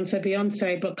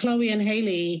Beyonce, but Chloe and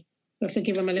Hailey, if we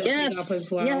give them a little bit up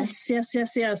as well. Yes.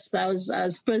 I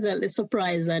was pleasantly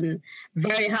surprised and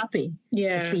very happy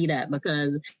to see that,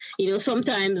 because,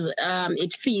 sometimes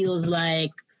it feels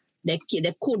like they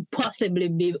could possibly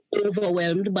be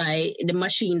overwhelmed by the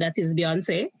machine that is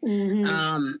Beyonce.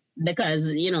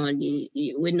 Because, we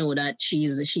know that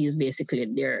she's basically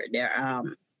their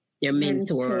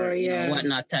mentor,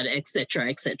 whatnot,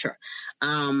 etc.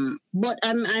 But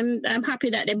I'm happy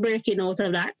that they're breaking out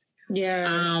of that.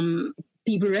 Yeah.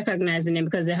 People recognizing them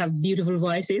because they have beautiful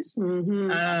voices.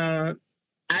 And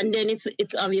and then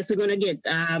it's obviously going to get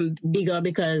bigger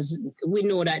because we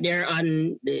know that they're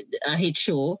on a hit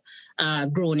show,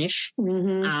 Grownish.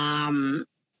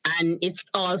 And it's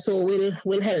also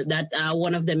will help that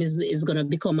one of them is going to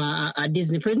become a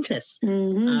Disney princess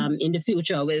in the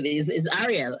future. Is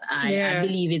Ariel? I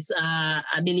believe it's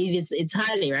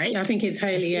Hailey, right? I think it's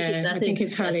Hailey. Yeah, I think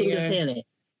it's Hailey. It's Hailey.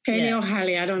 Hailey or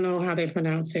Hailey, I don't know how they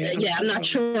pronounce it. I'm not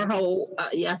sure how.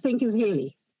 I think it's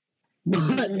Hailey.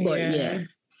 But yeah,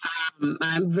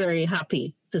 I'm very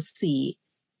happy to see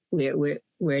where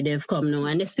they've come now,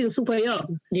 and they're still super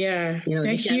young. Yeah,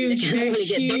 they're huge. They're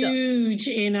huge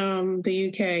in the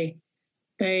UK.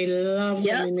 They love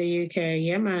them in the UK.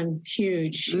 Yeah, man,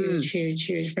 huge,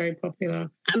 very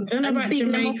popular. I don't know about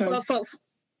Jamaica.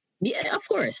 Yeah, of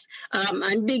course.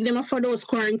 And big them up for those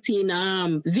quarantine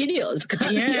videos.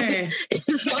 Yeah.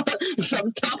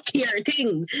 Some top tier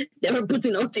thing they were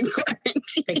putting out in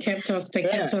quarantine. They kept us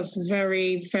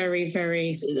very, very,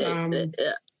 very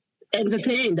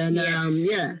entertained and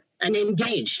and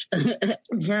engaged.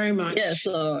 Very much.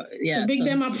 So big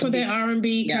them up for their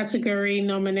R&B category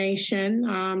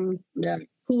nomination.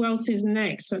 Who else is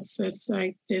next? It's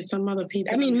like there's some other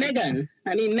people. Megan.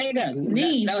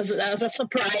 Niece. That was a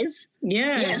surprise.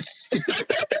 Yeah. Yes.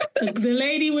 the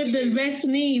lady with the best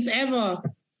knees ever.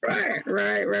 Right.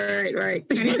 And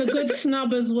it's a good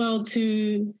snub as well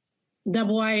to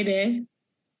Daboide.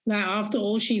 Like after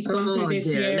all she's gone through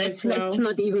this year as well. Let's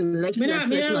not even. We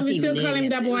still call him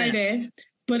Daboide.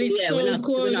 But it's so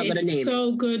good. It's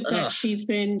so good that she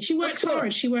worked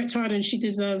hard. She worked hard and she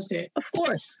deserves it. Of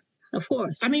course.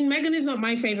 Megan is not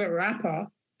my favorite rapper.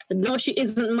 No, she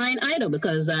isn't mine either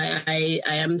because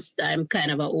I'm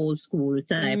kind of an old school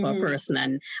type of person,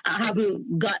 and I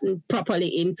haven't gotten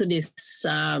properly into this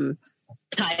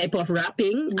type of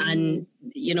rapping, and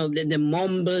the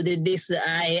mumble, this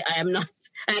I'm not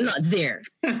there,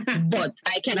 but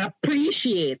I can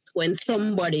appreciate when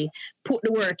somebody put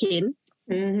the work in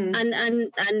and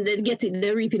they get it,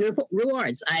 they're reaping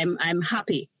rewards. I'm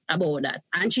happy about that,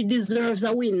 and she deserves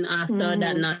a win after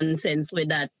that nonsense with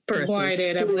that person.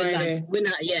 We're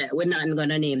not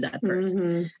gonna name that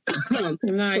person.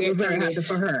 We're very happy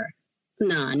for her.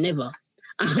 Nah, never.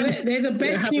 There's a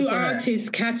best new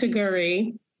artist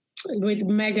category with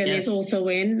Megan is also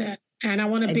in, and I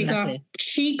want to big up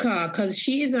Chika because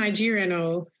she is Nigerian.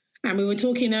 And we were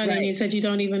talking earlier, and you said you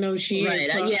don't even know who she is.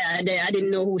 Right? I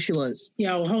didn't know who she was.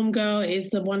 Homegirl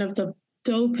is one of the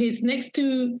dopest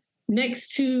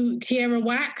next to Tierra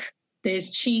Whack.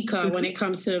 There's Chika when it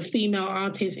comes to female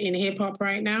artists in hip hop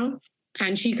right now,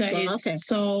 and Chika is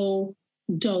so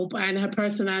dope, and her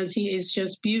personality is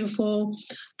just beautiful,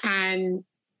 and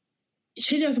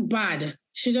she's just bad,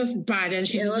 and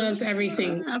she deserves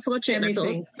everything. I forgot to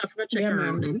check her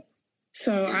out.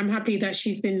 So I'm happy that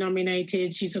she's been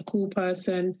nominated. She's a cool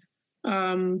person.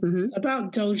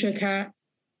 About Doja Cat,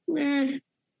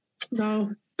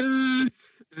 no. I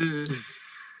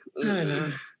don't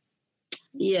know.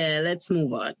 Yeah, let's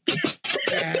move on.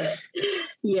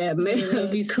 Maybe we'll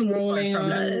be scrolling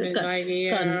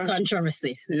on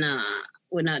controversy. Nah,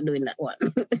 we're not doing that one.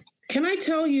 Can I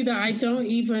tell you that I don't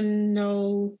even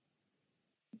know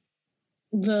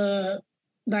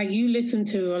you listen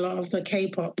to a lot of the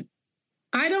K-pop.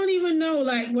 I don't even know,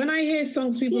 when I hear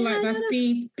songs, people that's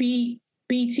BTS.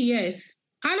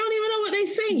 I don't even know what they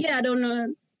sing. Yeah, I don't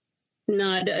know.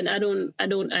 No, I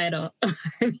don't either.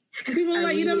 People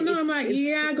are you don't know. I'm like,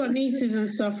 I got nieces and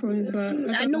stuff, but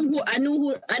I know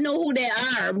who they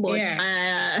are, but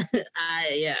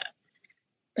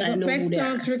They got best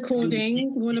dance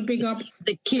recording. Want to big up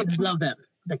the kids love them.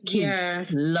 The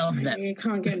kids love them. You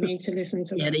can't get me to listen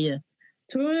to that. Yeah.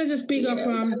 So we want to just big up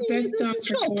best dance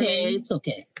recording. It's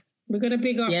okay. We're gonna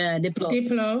big up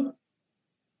Diplo.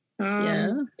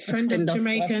 Friend of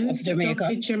Jamaicans,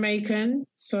 adopted Jamaican.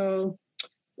 So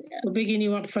we're bigging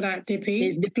you up for that,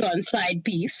 Dippy. Diplo on Side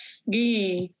Piece.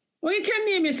 Yeah. Well, you can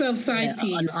name yourself Side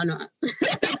Piece. I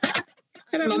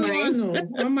don't know.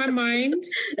 On my mind.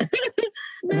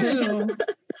 No.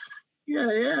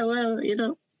 Yeah. Well,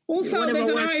 Also, there's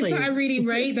an artist that I really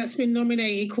rate that's been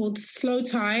nominated called Slow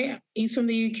Tie. He's from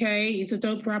the UK. He's a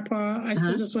dope rapper. I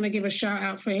still just want to give a shout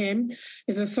out for him.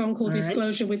 There's a song called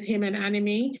Disclosure with him and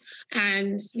Anime.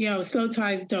 And, Slow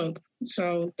Tie is dope.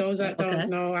 So those that don't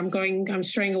know, I'm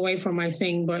straying away from my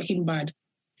thing, but him bad.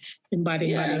 Him bad.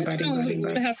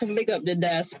 I have to make up the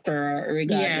diaspora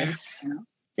regardless.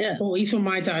 Yeah. Well, he's from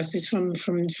my diaspora. He's from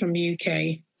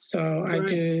UK. So I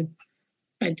do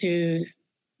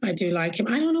like him.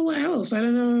 I don't know what else. I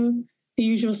don't know the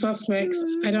usual suspects.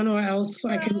 I don't know what else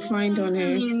I can find on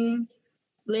here.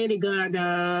 Lady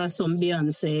Gaga, some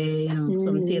Beyonce,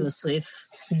 some Taylor Swift.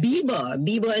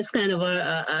 Bieber is kind of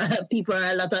a people.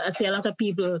 I see a lot of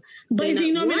people. But is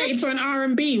he nominated for an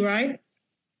R&B, right?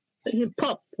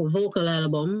 Pop vocal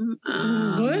album.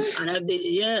 What?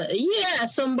 And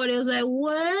somebody was like,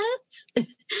 what?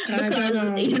 Because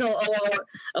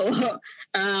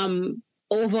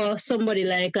over somebody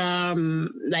like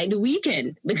The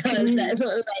Weeknd, because that's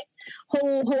like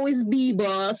how is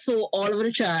Bieber so all over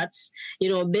the charts,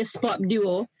 best pop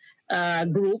duo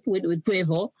group with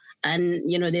Quavo, and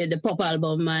the pop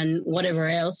album and whatever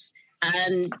else,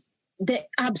 and they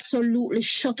absolutely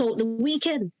shut out The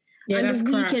Weeknd. Yeah, and that's The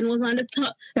crap. Weeknd was on the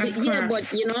top. That's yeah, crap. but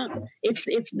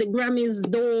it's the Grammys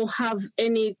don't have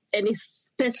any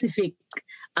specific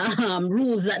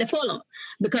rules that they follow,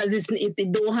 because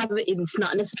it don't have. It's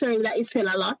not necessarily that you sell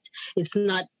a lot. It's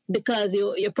not because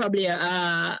you're probably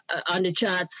on the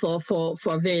charts for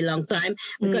a very long time,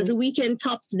 because The Weeknd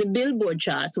topped the Billboard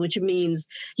charts, which means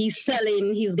he's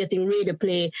selling, he's getting radio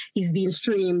play, he's being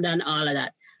streamed and all of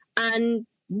that. And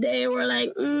they were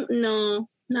like, no,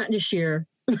 not this year.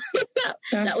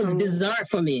 that was bizarre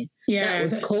for me. Yeah, that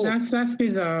was cool. That's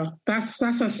bizarre. That's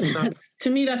a snub. To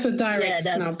me, that's a direct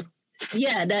snub.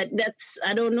 Yeah, that's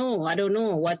I don't know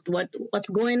what's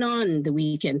going on. The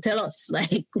Weeknd, tell us,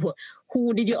 like,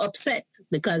 who did you upset?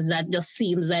 Because that just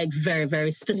seems like very,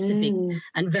 very specific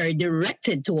and very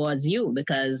directed towards you,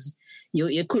 because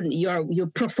you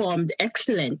performed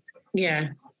excellent.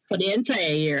 Yeah. For the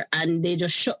entire year, and they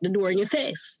just shut the door in your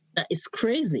face. That is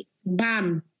crazy.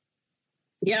 Bam.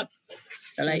 Yep.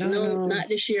 Like, no, not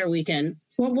this year, Weeknd.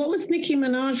 What was Nicki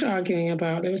Minaj arguing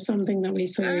about? There was something that we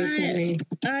saw recently.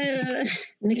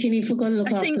 Nicki, you forgot to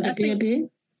look after the baby.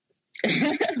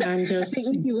 And just... I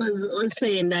think Nicki was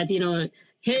saying that,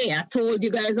 hey, I told you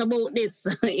guys about this.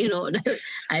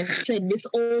 I've said this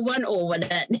over and over,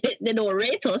 that they don't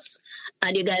rate us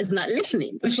and you guys not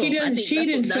listening. But she didn't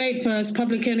say it first.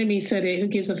 Public Enemy said it. Who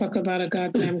gives a fuck about a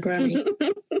goddamn Grammy?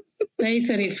 They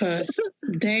said it first.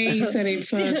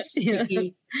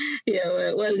 Nikki.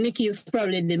 Yeah, well, Nikki is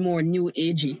probably the more new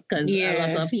agey, because a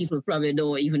lot of people probably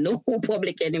don't even know who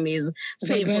Public Enemy is.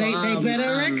 They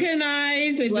better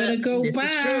recognize. They better go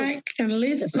back and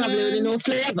listen. They probably only know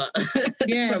Flavor.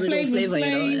 Yeah,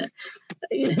 Flavor.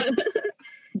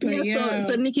 But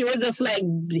so Nikki was just like,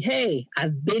 hey,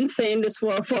 I've been saying this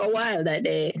for a while, that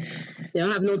they don't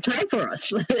have no time for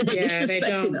us. Yeah, they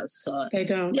don't. Us, so. They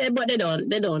don't. Yeah, but they don't.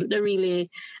 They really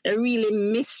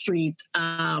mistreat,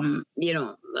 a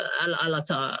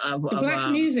lot of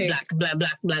black music.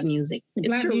 Black music.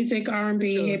 Black music,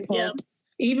 R&B, hip hop. Yeah.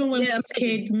 Even when this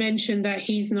kid mentioned that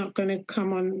he's not going to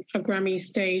come on a Grammy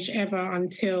stage ever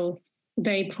until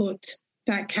they put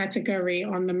that category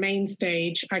on the main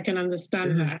stage, I can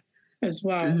understand that as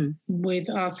well, with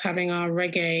us having our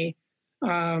reggae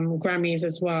Grammys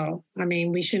as well. I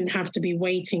mean, we shouldn't have to be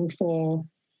waiting for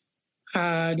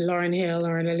Lauryn Hill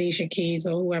or an Alicia Keys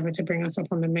or whoever to bring us up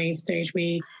on the main stage.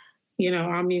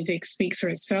 Our music speaks for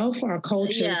itself, our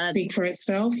cultures speak for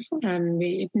itself, and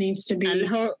it needs to be...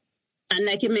 And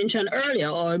like you mentioned earlier,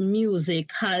 our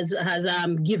music has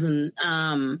given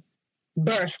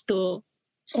birth to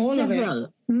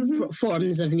several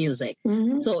forms of music.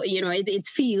 So, it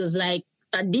feels like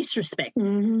a disrespect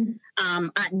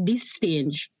at this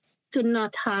stage to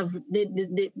not have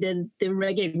the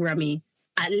Reggae Grammy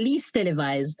at least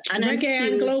televised. And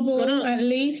reggae and global, at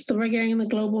least the Reggae and the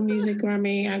Global Music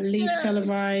Grammy, at least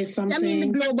televised something. I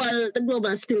mean, the global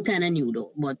is still kind of new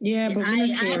though, but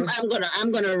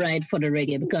I'm gonna ride for the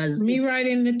reggae, because me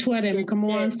riding the Tweedem. Come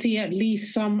on, see at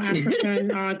least some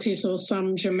African artist or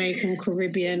some Jamaican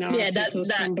Caribbean artist or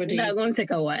somebody. That's gonna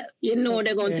take a while.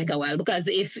 They're gonna take a while, because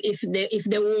if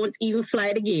they won't even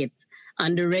fly the gate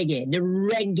on the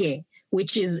reggae,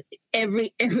 which is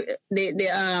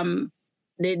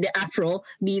the Afro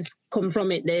beats come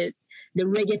from it, the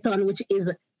reggaeton, which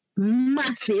is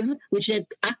massive, which they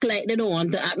act like they don't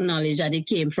want to acknowledge that it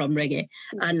came from reggae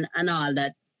and all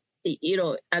that.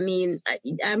 I mean,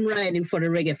 I'm riding for the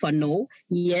reggae for now.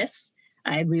 Yes,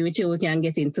 I agree with you. We can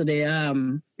get into the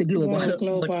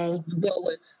global. But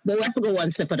we have to go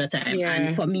one step at a time. Yeah.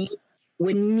 And for me,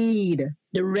 the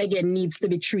reggae needs to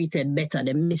be treated better.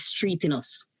 They're mistreating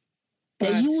us.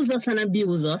 They use us and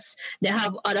abuse us. They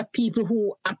have other people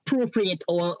who appropriate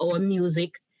our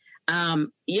music.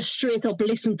 You straight up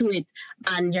listen to it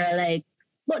and you're like,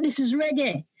 but this is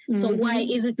reggae. So why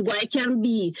can't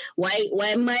be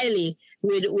Miley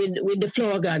with the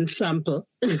Florgan sample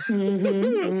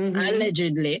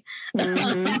allegedly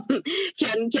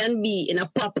can be in a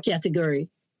pop category,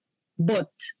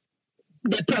 but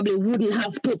they probably wouldn't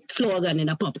have put Flogan in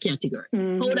a pop category.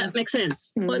 How that makes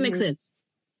sense? How it makes sense?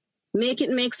 Make it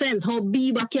make sense. How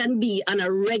Bieber can be on a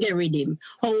reggae rhythm.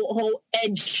 How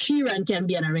Ed Sheeran can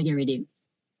be on a reggae rhythm.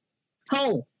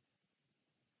 How?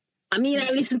 I mean,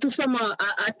 I listen to some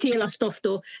Taylor stuff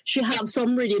though. She have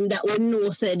some rhythm that we know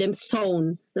say them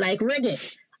sound like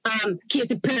reggae.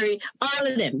 Katy Perry, all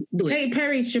of them do it. Katy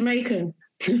Perry's Jamaican.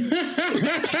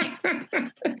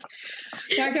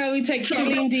 Like how we take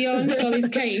Celine Dion, so is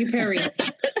Katy Perry.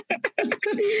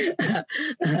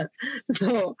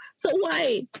 So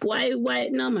why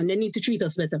no man, they need to treat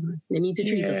us better, man. They need to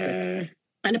treat us better.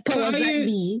 And the powers that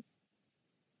be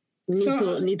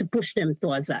need to push them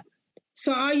towards that.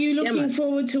 So are you looking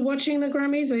forward to watching the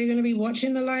Grammys? Are you going to be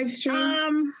watching the live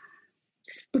stream?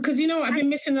 Because you know I've been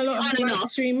missing a lot of the live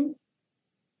stream.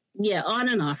 Yeah, on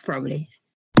and off probably.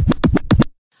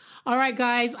 All right,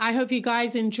 guys, I hope you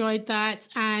guys enjoyed that.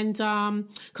 And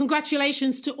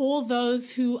congratulations to all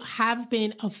those who have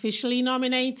been officially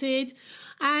nominated.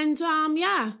 And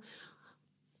I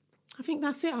think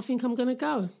that's it. I think I'm going to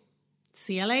go.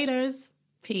 See you later.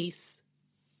 Peace.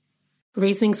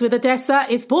 Reasonings with Odessa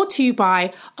is brought to you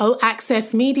by O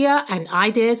Access Media and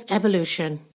Ideas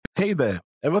Evolution. Hey there,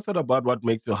 ever thought about what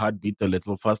makes your heart beat a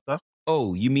little faster?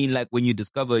 Oh, you mean like when you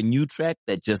discover a new track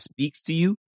that just speaks to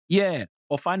you? Yeah,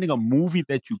 or finding a movie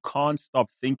that you can't stop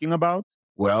thinking about?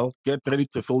 Well, get ready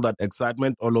to feel that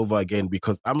excitement all over again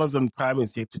because Amazon Prime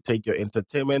is here to take your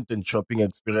entertainment and shopping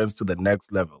experience to the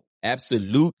next level.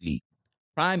 Absolutely.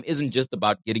 Prime isn't just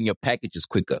about getting your packages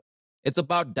quicker. It's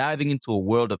about diving into a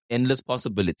world of endless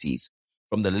possibilities,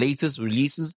 from the latest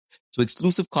releases to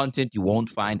exclusive content you won't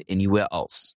find anywhere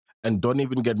else. And don't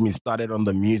even get me started on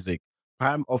the music.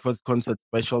 Prime offers concert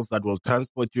specials that will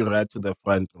transport you right to the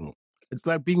front row. It's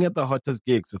like being at the hottest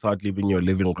gigs without leaving your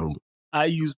living room. I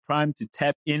use Prime to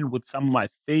tap in with some of my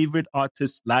favorite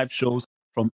artists' live shows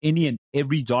from any and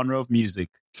every genre of music.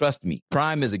 Trust me,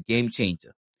 Prime is a game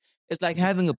changer. It's like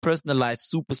having a personalized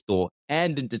superstore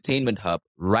and entertainment hub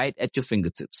right at your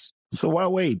fingertips. So why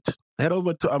wait? Head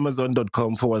over to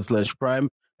Amazon.com/Prime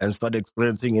and start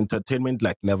experiencing entertainment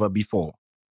like never before.